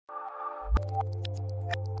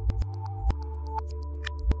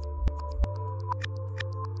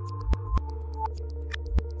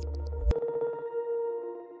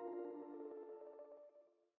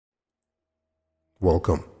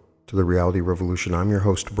Welcome to the Reality Revolution. I'm your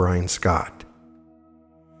host, Brian Scott.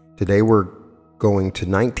 Today we're going to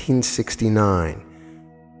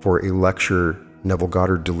 1969 for a lecture Neville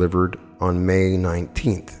Goddard delivered on May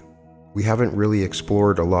 19th. We haven't really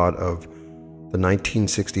explored a lot of the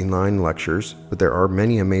 1969 lectures, but there are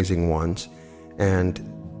many amazing ones, and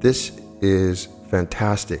this is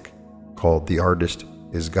fantastic, called The Artist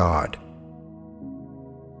is God.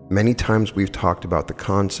 Many times we've talked about the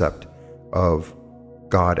concept of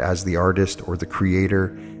God as the artist or the creator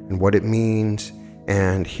and what it means,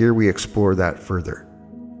 and here we explore that further.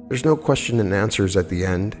 There's no question and answers at the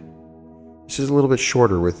end. This is a little bit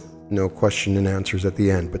shorter with no question and answers at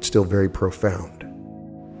the end, but still very profound.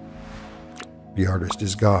 The Artist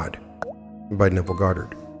is God by Neville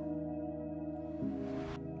Goddard.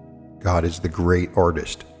 God is the great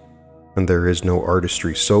artist, and there is no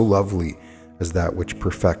artistry so lovely as that which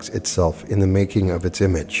perfects itself in the making of its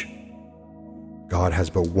image. God has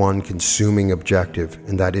but one consuming objective,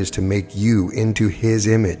 and that is to make you into His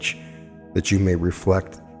image, that you may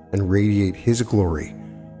reflect and radiate His glory.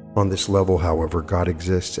 On this level, however, God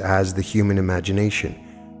exists as the human imagination,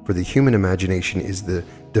 for the human imagination is the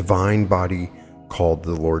divine body called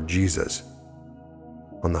the Lord Jesus.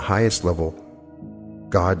 On the highest level,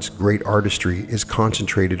 God's great artistry is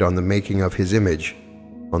concentrated on the making of His image.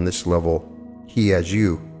 On this level, He, as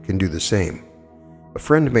you, can do the same. A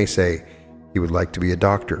friend may say he would like to be a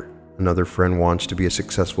doctor. Another friend wants to be a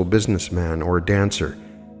successful businessman or a dancer.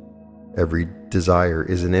 Every desire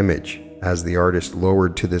is an image. As the artist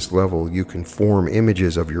lowered to this level, you can form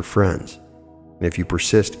images of your friends. And if you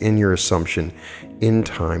persist in your assumption, in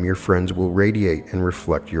time your friends will radiate and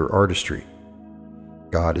reflect your artistry.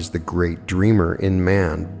 God is the great dreamer in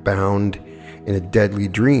man, bound in a deadly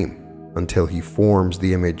dream until he forms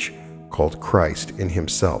the image called Christ in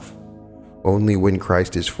himself. Only when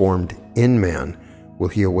Christ is formed in man will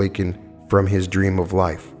he awaken from his dream of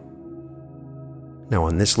life. Now,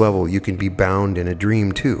 on this level, you can be bound in a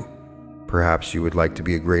dream too. Perhaps you would like to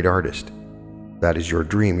be a great artist. That is your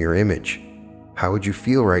dream, your image. How would you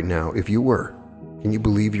feel right now if you were? Can you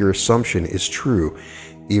believe your assumption is true,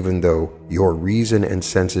 even though your reason and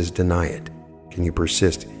senses deny it? Can you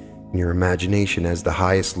persist in your imagination as the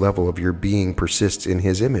highest level of your being persists in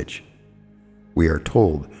His image? We are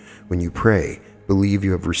told, when you pray, believe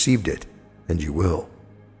you have received it, and you will.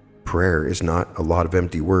 Prayer is not a lot of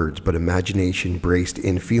empty words, but imagination braced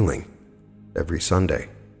in feeling. Every Sunday,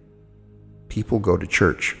 people go to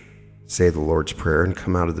church, say the Lord's Prayer, and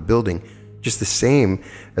come out of the building just the same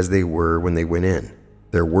as they were when they went in.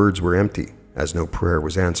 Their words were empty, as no prayer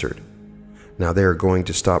was answered. Now they are going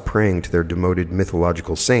to stop praying to their demoted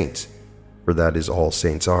mythological saints, for that is all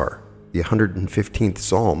saints are. The 115th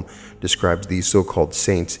Psalm describes these so-called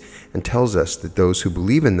saints and tells us that those who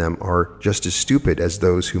believe in them are just as stupid as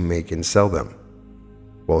those who make and sell them.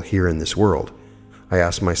 While here in this world, I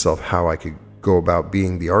asked myself how I could go about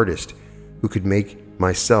being the artist who could make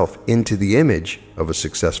myself into the image of a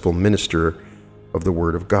successful minister of the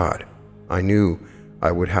Word of God. I knew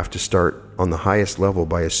I would have to start on the highest level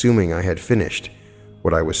by assuming I had finished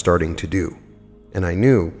what I was starting to do. And I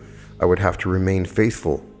knew I would have to remain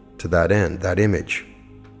faithful to that end, that image.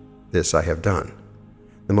 This I have done.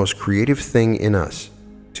 The most creative thing in us,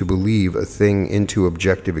 to believe a thing into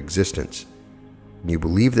objective existence. When you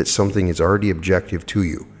believe that something is already objective to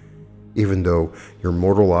you, even though your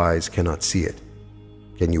mortal eyes cannot see it,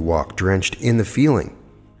 can you walk drenched in the feeling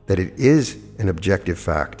that it is an objective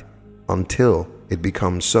fact until it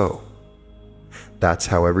becomes so. That's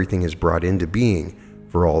how everything is brought into being,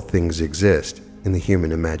 for all things exist in the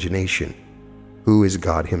human imagination. Who is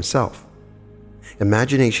God Himself?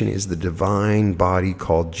 Imagination is the divine body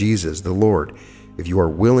called Jesus, the Lord. If you are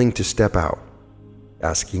willing to step out,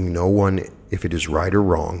 asking no one if it is right or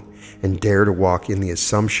wrong, and dare to walk in the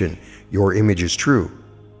assumption your image is true,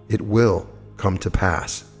 it will come to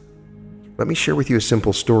pass. Let me share with you a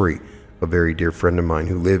simple story. A very dear friend of mine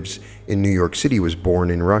who lives in New York City was born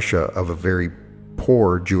in Russia of a very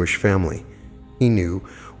poor Jewish family. He knew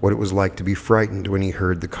what it was like to be frightened when he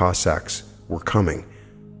heard the Cossacks were coming,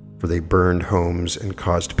 for they burned homes and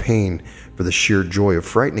caused pain for the sheer joy of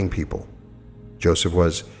frightening people. Joseph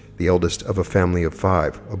was the eldest of a family of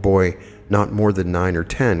 5, a boy not more than 9 or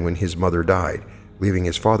 10 when his mother died, leaving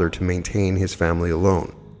his father to maintain his family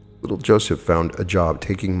alone. Little Joseph found a job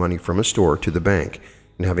taking money from a store to the bank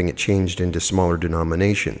and having it changed into smaller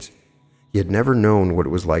denominations. He had never known what it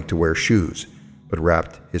was like to wear shoes, but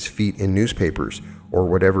wrapped his feet in newspapers or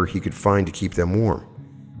whatever he could find to keep them warm.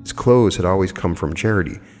 His clothes had always come from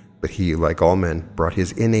charity, but he, like all men, brought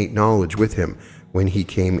his innate knowledge with him when he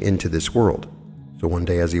came into this world. So one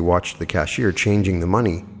day as he watched the cashier changing the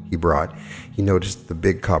money he brought, he noticed the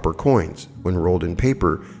big copper coins, when rolled in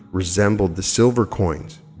paper, resembled the silver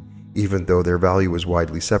coins, even though their value was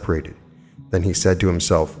widely separated. Then he said to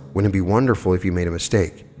himself, wouldn't it be wonderful if he made a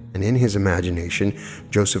mistake? And in his imagination,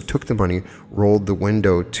 Joseph took the money, rolled the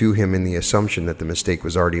window to him in the assumption that the mistake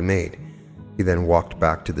was already made. He then walked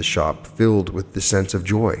back to the shop, filled with the sense of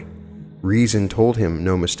joy. Reason told him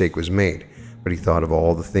no mistake was made, but he thought of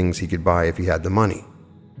all the things he could buy if he had the money.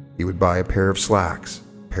 He would buy a pair of slacks,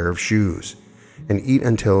 a pair of shoes, and eat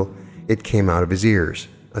until it came out of his ears,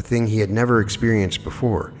 a thing he had never experienced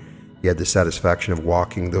before. He had the satisfaction of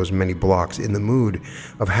walking those many blocks in the mood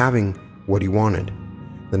of having what he wanted.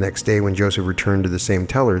 The next day, when Joseph returned to the same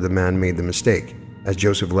teller, the man made the mistake. As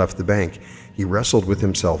Joseph left the bank, he wrestled with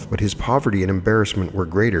himself, but his poverty and embarrassment were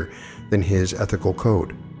greater than his ethical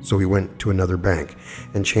code. So he went to another bank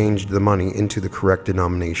and changed the money into the correct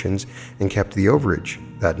denominations and kept the overage.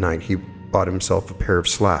 That night, he bought himself a pair of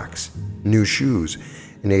slacks, new shoes,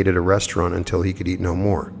 and ate at a restaurant until he could eat no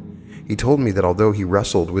more. He told me that although he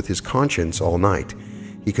wrestled with his conscience all night,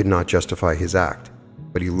 he could not justify his act.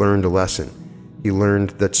 But he learned a lesson. He learned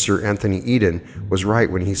that Sir Anthony Eden was right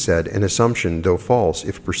when he said, an assumption, though false,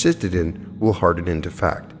 if persisted in, will harden into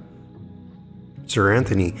fact. Sir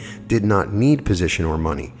Anthony did not need position or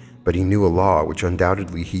money, but he knew a law which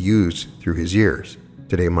undoubtedly he used through his years.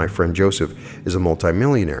 Today, my friend Joseph is a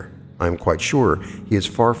multimillionaire. I am quite sure he is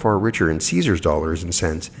far, far richer in Caesar's dollars and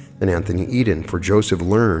cents than Anthony Eden, for Joseph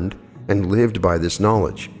learned and lived by this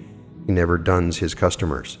knowledge. He never duns his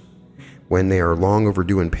customers. When they are long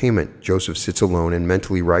overdue in payment, Joseph sits alone and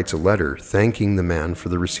mentally writes a letter thanking the man for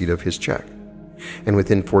the receipt of his check. And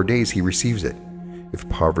within 4 days he receives it. If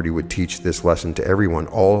poverty would teach this lesson to everyone,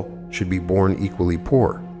 all should be born equally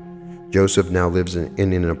poor. Joseph now lives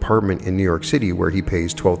in an apartment in New York City where he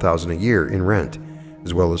pays $12,000 a year in rent,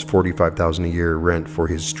 as well as $45,000 a year rent for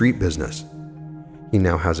his street business. He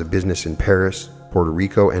now has a business in Paris, Puerto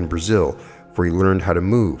Rico, and Brazil, for he learned how to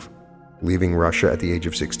move. Leaving Russia at the age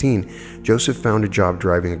of 16, Joseph found a job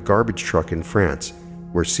driving a garbage truck in France,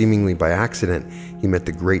 where seemingly by accident he met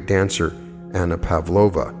the great dancer Anna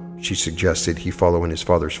Pavlova. She suggested he follow in his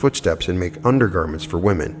father's footsteps and make undergarments for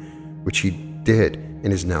women, which he did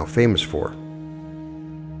and is now famous for.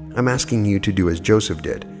 I'm asking you to do as Joseph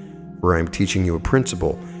did, for I am teaching you a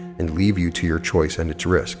principle and leave you to your choice and its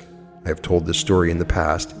risk. I have told this story in the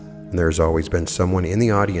past, and there has always been someone in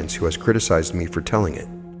the audience who has criticized me for telling it,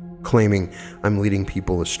 claiming I'm leading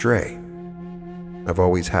people astray. I've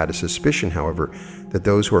always had a suspicion, however, that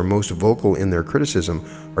those who are most vocal in their criticism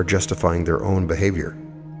are justifying their own behavior.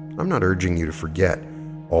 I'm not urging you to forget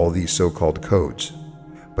all these so-called codes,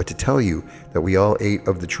 but to tell you that we all ate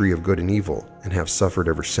of the tree of good and evil and have suffered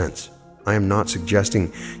ever since. I am not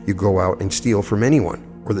suggesting you go out and steal from anyone,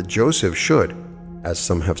 or that Joseph should, as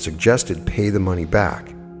some have suggested, pay the money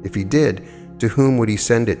back. If he did, to whom would he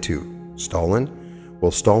send it to? Stalin?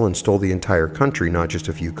 Well, Stalin stole the entire country, not just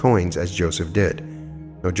a few coins, as Joseph did.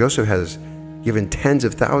 Now, Joseph has given tens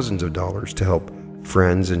of thousands of dollars to help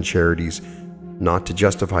friends and charities, not to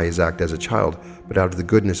justify his act as a child, but out of the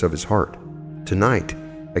goodness of his heart. Tonight,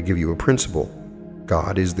 I give you a principle.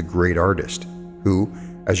 God is the great artist, who,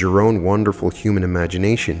 as your own wonderful human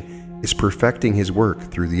imagination, is perfecting his work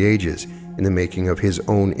through the ages in the making of his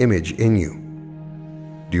own image in you.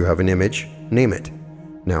 Do you have an image? Name it.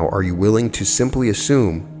 Now, are you willing to simply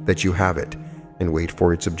assume that you have it and wait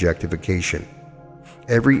for its objectification?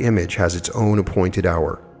 Every image has its own appointed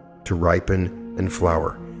hour to ripen and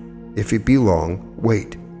flower. If it be long,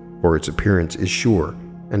 wait, for its appearance is sure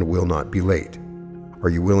and will not be late. Are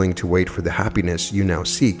you willing to wait for the happiness you now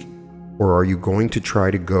seek, or are you going to try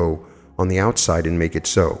to go on the outside and make it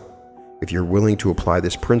so? If you're willing to apply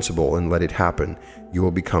this principle and let it happen, you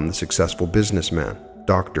will become the successful businessman,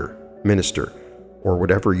 doctor, minister, or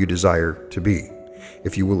whatever you desire to be.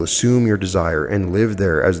 If you will assume your desire and live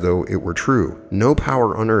there as though it were true, no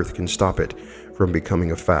power on earth can stop it from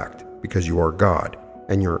becoming a fact, because you are God,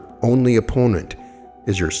 and your only opponent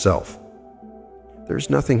is yourself. There is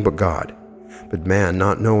nothing but God, but man,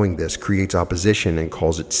 not knowing this, creates opposition and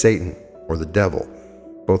calls it Satan or the devil,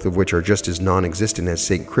 both of which are just as non-existent as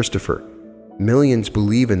Saint Christopher. Millions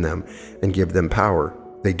believe in them and give them power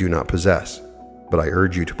they do not possess. But I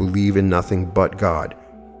urge you to believe in nothing but God,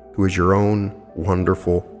 who is your own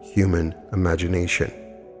wonderful human imagination.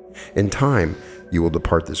 In time, you will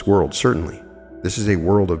depart this world, certainly. This is a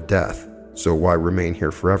world of death, so why remain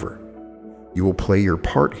here forever? You will play your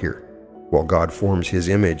part here, while God forms his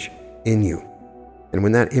image in you. And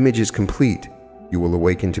when that image is complete, you will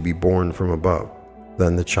awaken to be born from above.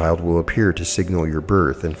 Then the child will appear to signal your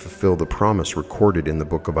birth and fulfill the promise recorded in the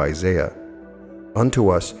book of Isaiah. Unto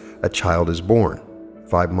us a child is born.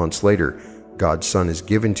 5 months later, God's Son is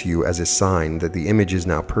given to you as a sign that the image is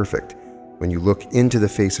now perfect. When you look into the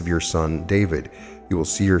face of your son, David, you will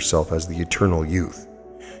see yourself as the eternal youth.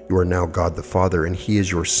 You are now God the Father, and He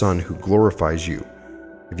is your Son who glorifies you.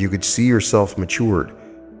 If you could see yourself matured,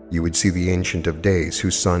 you would see the Ancient of Days,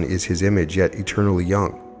 whose Son is His image, yet eternally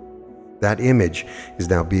young. That image is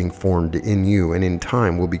now being formed in you, and in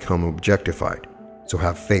time will become objectified. So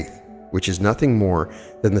have faith, which is nothing more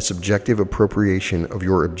than the subjective appropriation of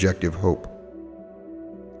your objective hope.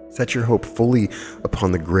 Set your hope fully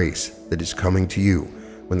upon the grace that is coming to you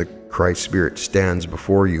when the Christ Spirit stands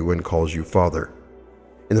before you and calls you Father.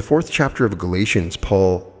 In the 4th chapter of Galatians,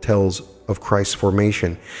 Paul tells of Christ's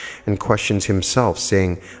formation and questions himself,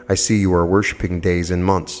 saying, I see you are worshiping days and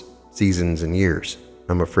months, seasons and years.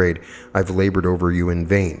 I'm afraid I've labored over you in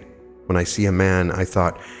vain. When I see a man I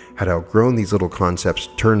thought had outgrown these little concepts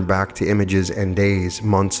turn back to images and days,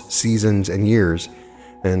 months, seasons, and years,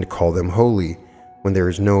 and call them holy, when there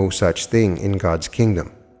is no such thing in God's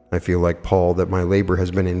kingdom, I feel like Paul that my labor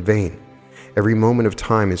has been in vain. Every moment of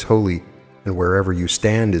time is holy, and wherever you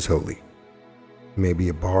stand is holy. It may be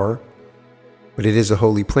a bar, but it is a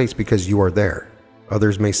holy place because you are there.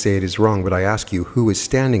 Others may say it is wrong, but I ask you, who is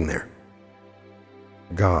standing there?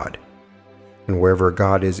 God. And wherever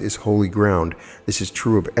God is holy ground. This is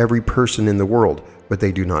true of every person in the world, but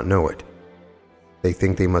they do not know it. They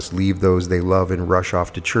think they must leave those they love and rush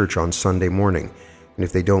off to church on Sunday morning, and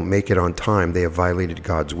if they don't make it on time, they have violated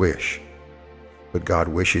God's wish. But God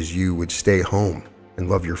wishes you would stay home and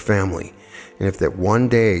love your family, and if that one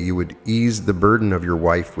day you would ease the burden of your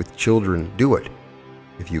wife with children, do it.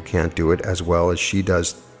 If you can't do it as well as she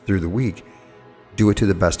does through the week, do it to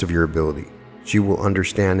the best of your ability. She will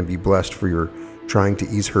understand and be blessed for your trying to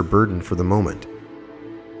ease her burden for the moment.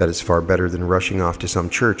 That is far better than rushing off to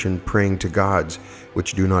some church and praying to gods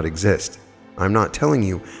which do not exist. I'm not telling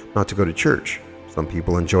you not to go to church. Some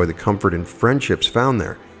people enjoy the comfort and friendships found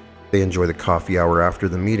there. They enjoy the coffee hour after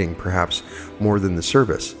the meeting, perhaps more than the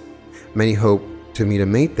service. Many hope to meet a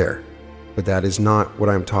mate there, but that is not what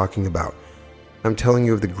I'm talking about. I'm telling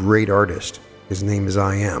you of the great artist. His name is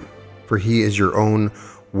I Am, for He is your own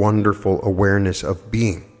wonderful awareness of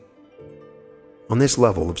being. On this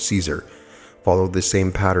level of Caesar, follow the same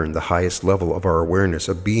pattern. The highest level of our awareness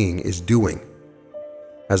of being is doing.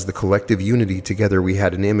 As the collective unity, together we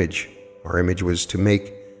had an image. Our image was to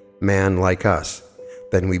make man like us.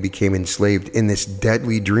 Then we became enslaved in this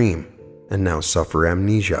deadly dream and now suffer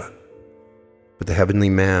amnesia. But the heavenly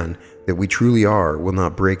man that we truly are will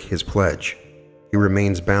not break his pledge. He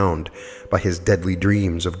remains bound by his deadly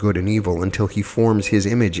dreams of good and evil until he forms his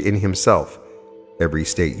image in himself. Every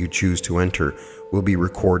state you choose to enter will be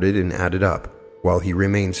recorded and added up, while he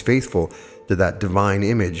remains faithful to that divine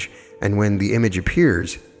image, and when the image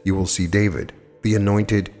appears, you will see David, the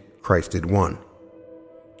anointed, Christed one.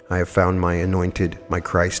 I have found my anointed, my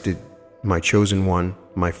Christed, my chosen one,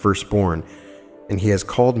 my firstborn, and he has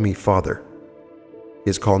called me Father. He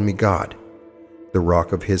has called me God, the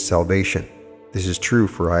rock of his salvation. This is true,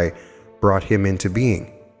 for I brought him into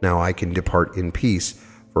being. Now I can depart in peace,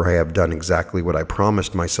 for I have done exactly what I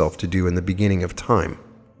promised myself to do in the beginning of time.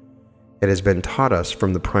 It has been taught us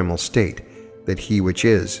from the primal state that he which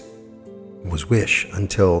is was wish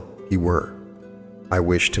until he were. I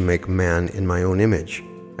wished to make man in my own image.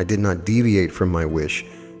 I did not deviate from my wish,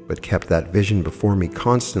 but kept that vision before me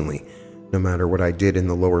constantly, no matter what I did in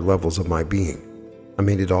the lower levels of my being. I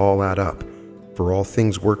made it all add up, for all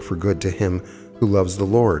things work for good to him who loves the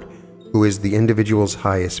Lord, who is the individual's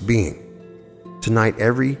highest being. Tonight,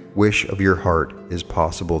 every wish of your heart is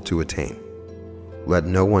possible to attain. Let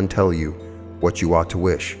no one tell you what you ought to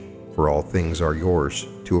wish, for all things are yours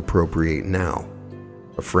to appropriate now.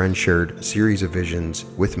 A friend shared a series of visions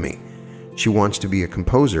with me. She wants to be a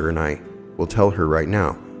composer, and I will tell her right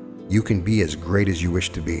now, you can be as great as you wish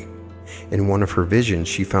to be. In one of her visions,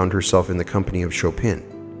 she found herself in the company of Chopin,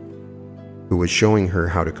 who was showing her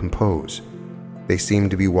how to compose. They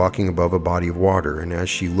seemed to be walking above a body of water, and as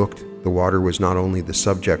she looked, the water was not only the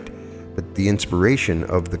subject, but the inspiration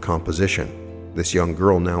of the composition. This young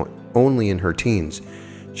girl, now only in her teens,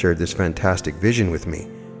 shared this fantastic vision with me.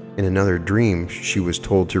 In another dream, she was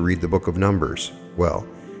told to read the book of Numbers. Well,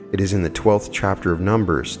 it is in the 12th chapter of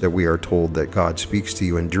Numbers that we are told that God speaks to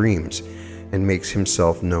you in dreams and makes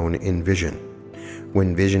himself known in vision.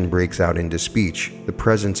 When vision breaks out into speech, the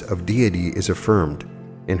presence of deity is affirmed.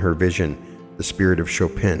 In her vision, the spirit of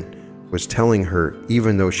Chopin was telling her,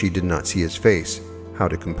 even though she did not see his face, how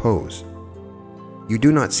to compose. You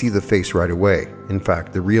do not see the face right away. In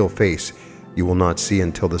fact, the real face you will not see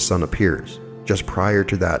until the sun appears. Just prior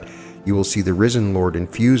to that, you will see the risen Lord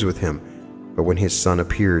infused with him, but when his Son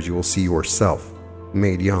appears, you will see yourself,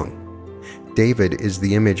 made young. David is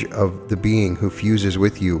the image of the being who fuses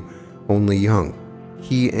with you, only young.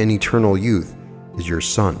 He, in eternal youth, is your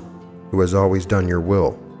Son, who has always done your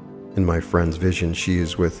will. In my friend's vision, she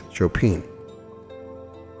is with Chopin.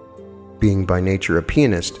 Being by nature a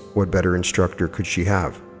pianist, what better instructor could she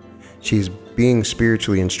have? She is being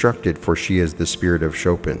spiritually instructed, for she is the spirit of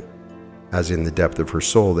Chopin. As in the depth of her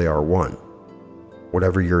soul, they are one.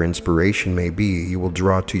 Whatever your inspiration may be, you will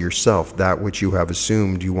draw to yourself that which you have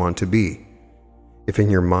assumed you want to be. If in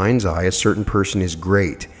your mind's eye a certain person is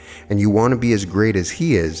great, and you want to be as great as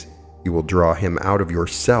he is, you will draw him out of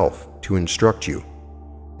yourself to instruct you.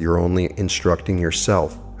 You're only instructing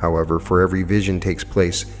yourself, however, for every vision takes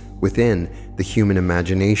place within the human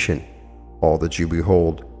imagination. All that you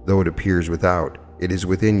behold, though it appears without, it is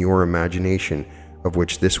within your imagination, of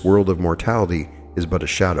which this world of mortality is but a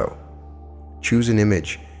shadow. Choose an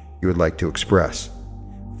image you would like to express.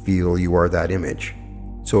 Feel you are that image.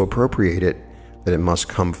 So appropriate it that it must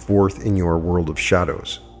come forth in your world of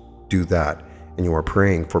shadows. Do that, and you are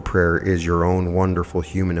praying, for prayer is your own wonderful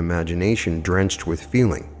human imagination drenched with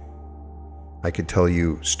feeling. I could tell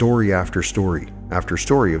you story after story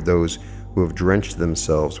of those who have drenched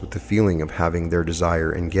themselves with the feeling of having their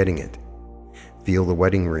desire and getting it. Feel the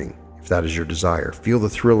wedding ring, if that is your desire. Feel the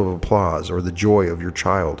thrill of applause or the joy of your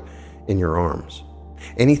child in your arms.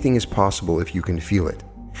 Anything is possible if you can feel it.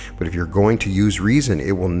 But if you're going to use reason,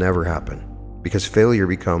 it will never happen, because failure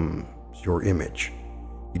becomes your image.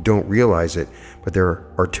 You don't realize it, but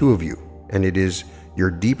there are two of you, and it is your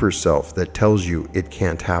deeper self that tells you it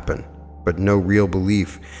can't happen. But no real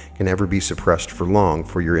belief can ever be suppressed for long,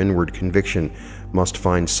 for your inward conviction must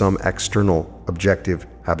find some external objective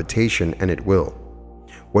habitation, and it will.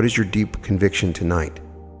 What is your deep conviction tonight?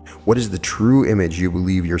 What is the true image you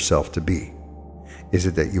believe yourself to be? Is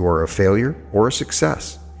it that you are a failure or a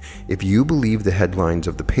success? If you believe the headlines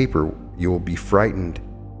of the paper, you will be frightened,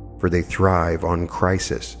 for they thrive on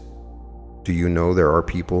crisis. Do you know there are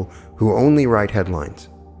people who only write headlines?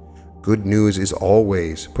 Good news is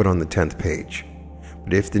always put on the 10th page.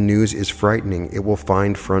 But if the news is frightening, it will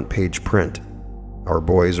find front page print. Our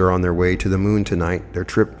boys are on their way to the moon tonight. Their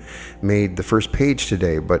trip made the first page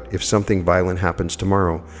today, but if something violent happens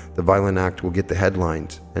tomorrow, the violent act will get the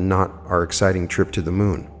headlines and not our exciting trip to the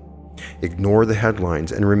moon. Ignore the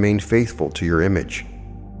headlines and remain faithful to your image.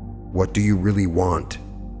 What do you really want?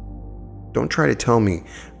 Don't try to tell me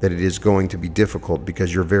that it is going to be difficult,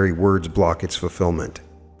 because your very words block its fulfillment.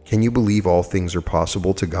 Can you believe all things are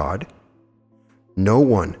possible to God? No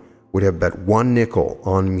one would have bet one nickel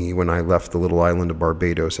on me when I left the little island of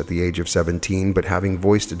Barbados at the age of 17, but having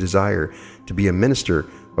voiced a desire to be a minister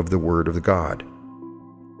of the Word of God.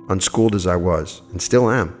 Unschooled as I was, and still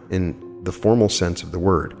am, in the formal sense of the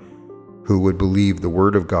word, who would believe the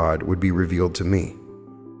Word of God would be revealed to me?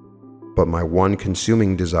 But my one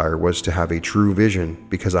consuming desire was to have a true vision,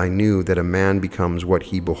 because I knew that a man becomes what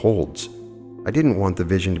he beholds. I didn't want the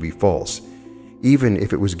vision to be false, even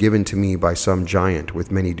if it was given to me by some giant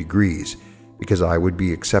with many degrees, because I would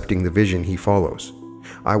be accepting the vision he follows.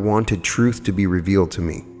 I wanted truth to be revealed to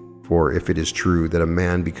me, for if it is true that a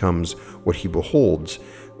man becomes what he beholds,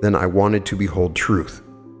 then I wanted to behold truth,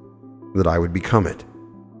 that I would become it,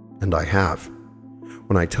 and I have.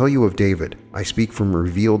 When I tell you of David, I speak from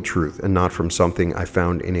revealed truth and not from something I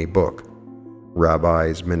found in a book.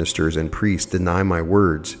 Rabbis, ministers, and priests deny my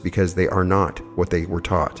words because they are not what they were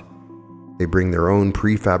taught. They bring their own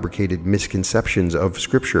prefabricated misconceptions of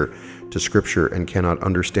Scripture to Scripture and cannot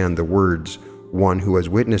understand the words one who has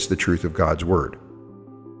witnessed the truth of God's Word.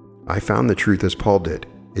 I found the truth as Paul did.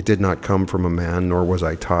 It did not come from a man, nor was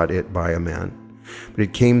I taught it by a man, but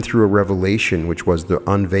it came through a revelation, which was the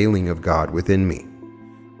unveiling of God within me.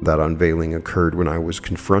 That unveiling occurred when I was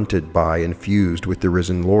confronted by and fused with the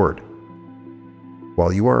risen Lord.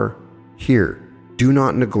 While you are here, do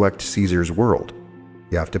not neglect Caesar's world.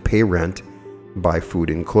 You have to pay rent, buy food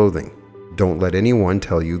and clothing. Don't let anyone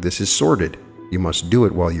tell you this is sordid. You must do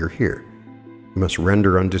it while you're here. You must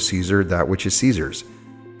render unto Caesar that which is Caesar's.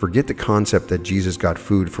 Forget the concept that Jesus got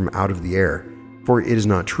food from out of the air, for it is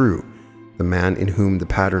not true. The man in whom the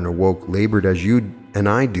pattern awoke labored as you and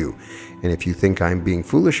I do, and if you think I'm being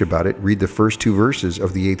foolish about it, read the first 2 verses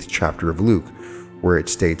of the 8th chapter of Luke, where it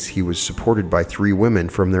states he was supported by 3 women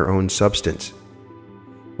from their own substance.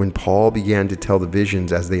 When Paul began to tell the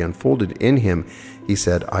visions as they unfolded in him, he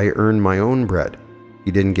said, I earned my own bread.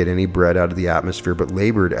 He didn't get any bread out of the atmosphere, but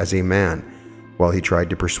labored as a man, while he tried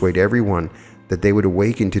to persuade everyone that they would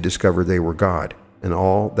awaken to discover they were God, and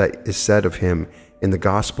all that is said of him in the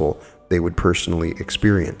gospel they would personally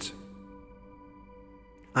experience.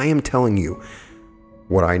 I am telling you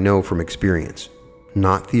what I know from experience,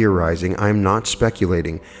 not theorizing. I am not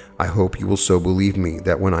speculating. I hope you will so believe me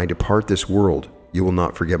that when I depart this world, you will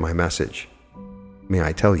not forget my message. May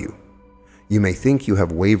I tell you, you may think you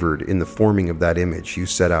have wavered in the forming of that image you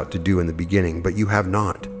set out to do in the beginning, but you have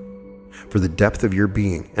not. For the depth of your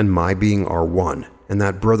being and my being are one, and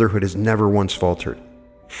that brotherhood has never once faltered.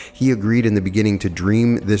 He agreed in the beginning to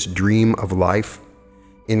dream this dream of life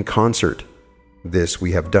in concert. This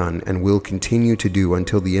we have done and will continue to do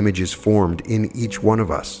until the image is formed in each one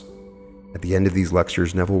of us. At the end of these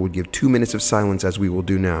lectures, Neville would give 2 minutes of silence, as we will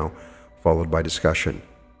do now, followed by discussion.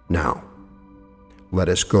 Now, let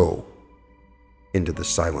us go into the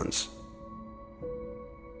silence.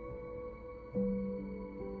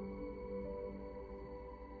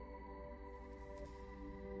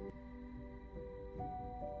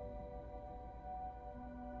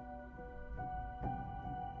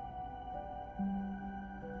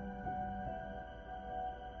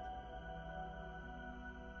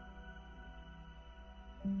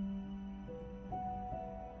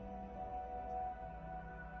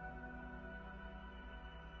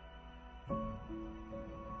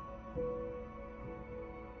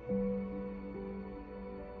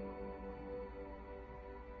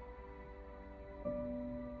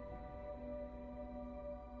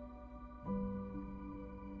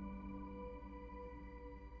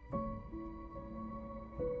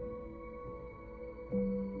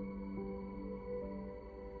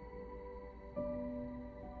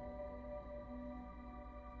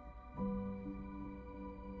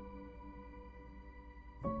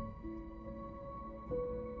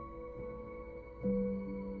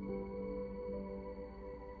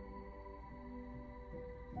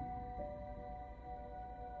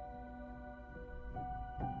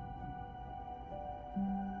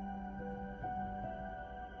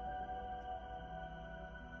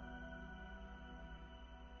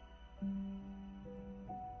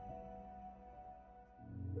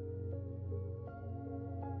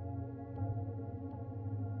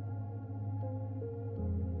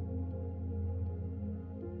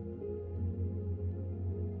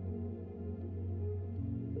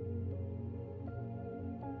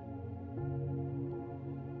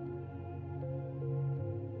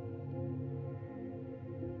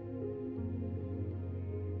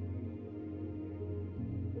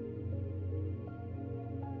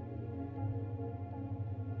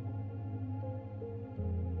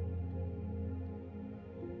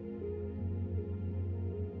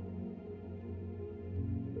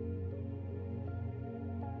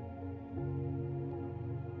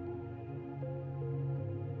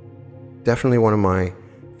 Definitely one of my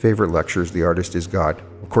favorite lectures, The Artist is God.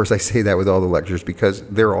 Of course, I say that with all the lectures because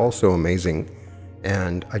they're all so amazing,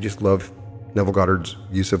 and I just love Neville Goddard's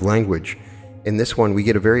use of language. In this one, we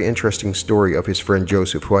get a very interesting story of his friend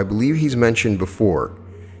Joseph, who I believe he's mentioned before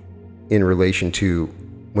in relation to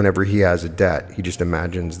whenever he has a debt, he just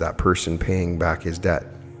imagines that person paying back his debt.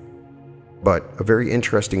 But a very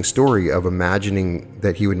interesting story of imagining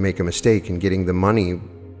that he would make a mistake and getting the money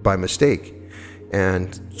by mistake,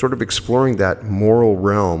 and sort of exploring that moral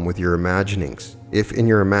realm with your imaginings. If in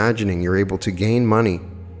your imagining you're able to gain money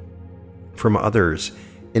from others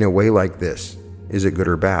in a way like this, is it good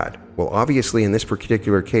or bad? Well, obviously in this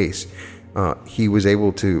particular case, he was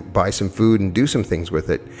able to buy some food and do some things with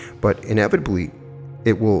it, but inevitably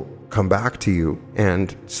it will come back to you.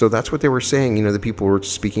 And so that's what they were saying, the people were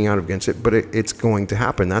speaking out against it, but it's going to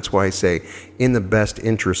happen. That's why I say in the best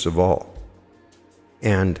interests of all.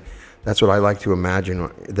 And that's what I like to imagine,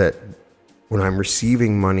 that when I'm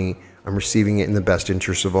receiving money, I'm receiving it in the best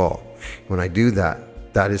interests of all. When I do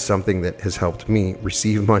that, that is something that has helped me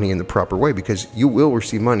receive money in the proper way, because you will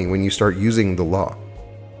receive money when you start using the law.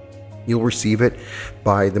 You'll receive it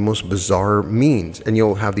by the most bizarre means, and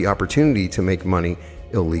you'll have the opportunity to make money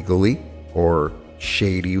illegally or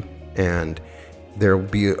shady, and there'll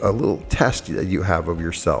be a little test that you have of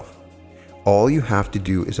yourself. All you have to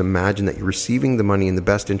do is imagine that you're receiving the money in the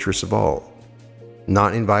best interests of all,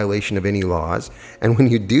 not in violation of any laws. And when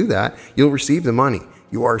you do that, you'll receive the money.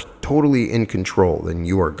 You are totally in control, and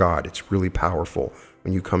you are God. It's really powerful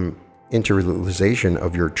when you come into realization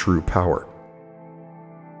of your true power.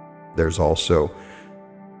 There's also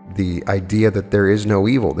the idea that there is no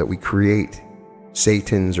evil, that we create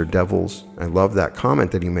Satans or devils. I love that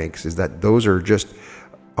comment that he makes, is that those are just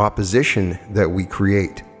opposition that we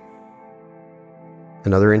create.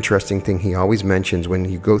 Another interesting thing he always mentions when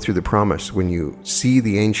you go through the promise, when you see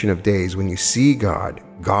the Ancient of Days, when you see God,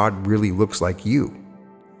 God really looks like you.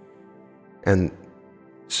 And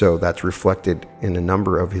so that's reflected in a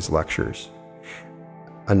number of his lectures.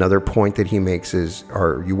 Another point that he makes is,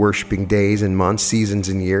 are you worshiping days and months, seasons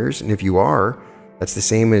and years? And if you are, that's the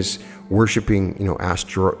same as worshiping,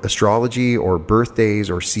 astrology or birthdays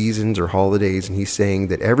or seasons or holidays. And he's saying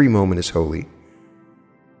that every moment is holy.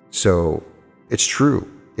 So it's true.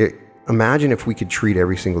 Imagine if we could treat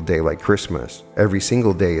every single day like Christmas. Every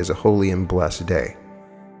single day is a holy and blessed day.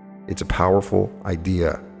 It's a powerful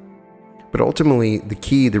idea. But ultimately,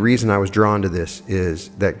 the reason I was drawn to this is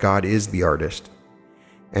that God is the artist.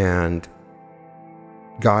 And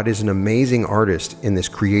God is an amazing artist in this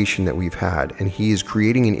creation that we've had. And he is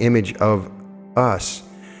creating an image of us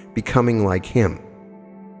becoming like him.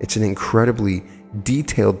 It's an incredibly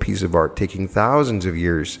detailed piece of art, taking thousands of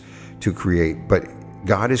years to create. But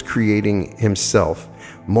God is creating himself,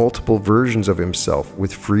 multiple versions of himself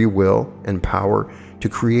with free will and power to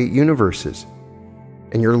create universes.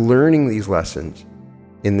 And you're learning these lessons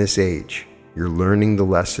in this age. You're learning the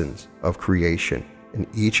lessons of creation. And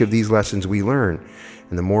each of these lessons we learn,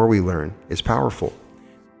 and the more we learn, is powerful.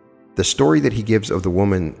 The story that he gives of the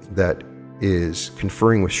woman that is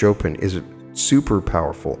conferring with Chopin is super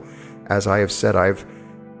powerful. As I have said, I've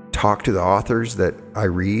talked to the authors that I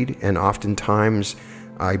read, and oftentimes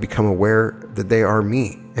I become aware that they are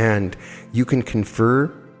me. And you can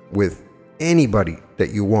confer with anybody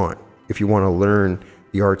that you want. If you want to learn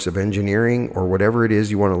the arts of engineering or whatever it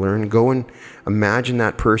is you want to learn, go and imagine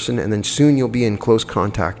that person, and then soon you'll be in close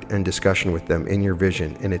contact and discussion with them in your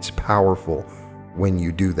vision. And it's powerful when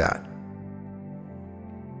you do that.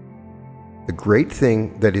 The great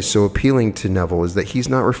thing that is so appealing to Neville is that he's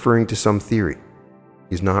not referring to some theory.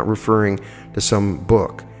 He's not referring to some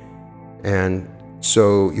book. And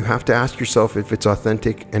so you have to ask yourself if it's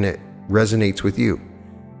authentic and it resonates with you.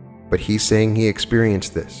 But he's saying he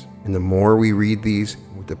experienced this. And the more we read these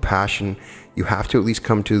with the passion, you have to at least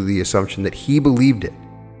come to the assumption that he believed it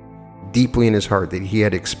deeply in his heart, that he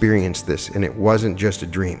had experienced this and it wasn't just a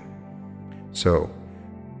dream. So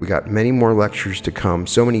we got many more lectures to come,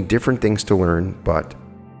 so many different things to learn, but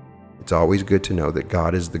it's always good to know that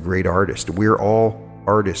God is the great artist. We're all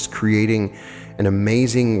artists creating an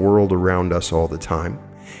amazing world around us all the time.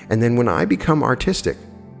 And then when I become artistic,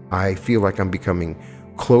 I feel like I'm becoming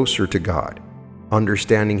closer to God,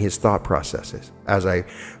 understanding his thought processes. As I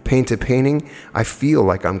paint a painting, I feel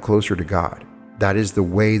like I'm closer to God. That is the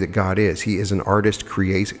way that God is. He is an artist,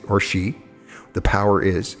 or she, the power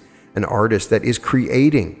is, an artist that is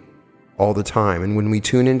creating all the time. And when we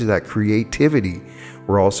tune into that creativity,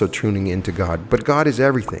 we're also tuning into God. But God is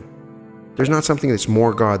everything. There's not something that's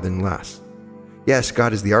more God than less. Yes,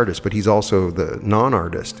 God is the artist, but he's also the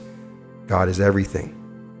non-artist. God is everything.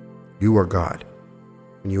 You are God.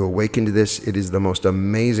 When you awaken to this, it is the most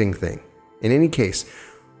amazing thing. In any case,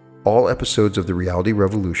 all episodes of The Reality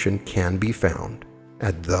Revolution can be found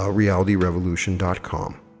at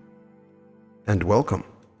therealityrevolution.com. And welcome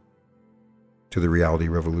to The Reality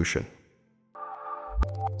Revolution.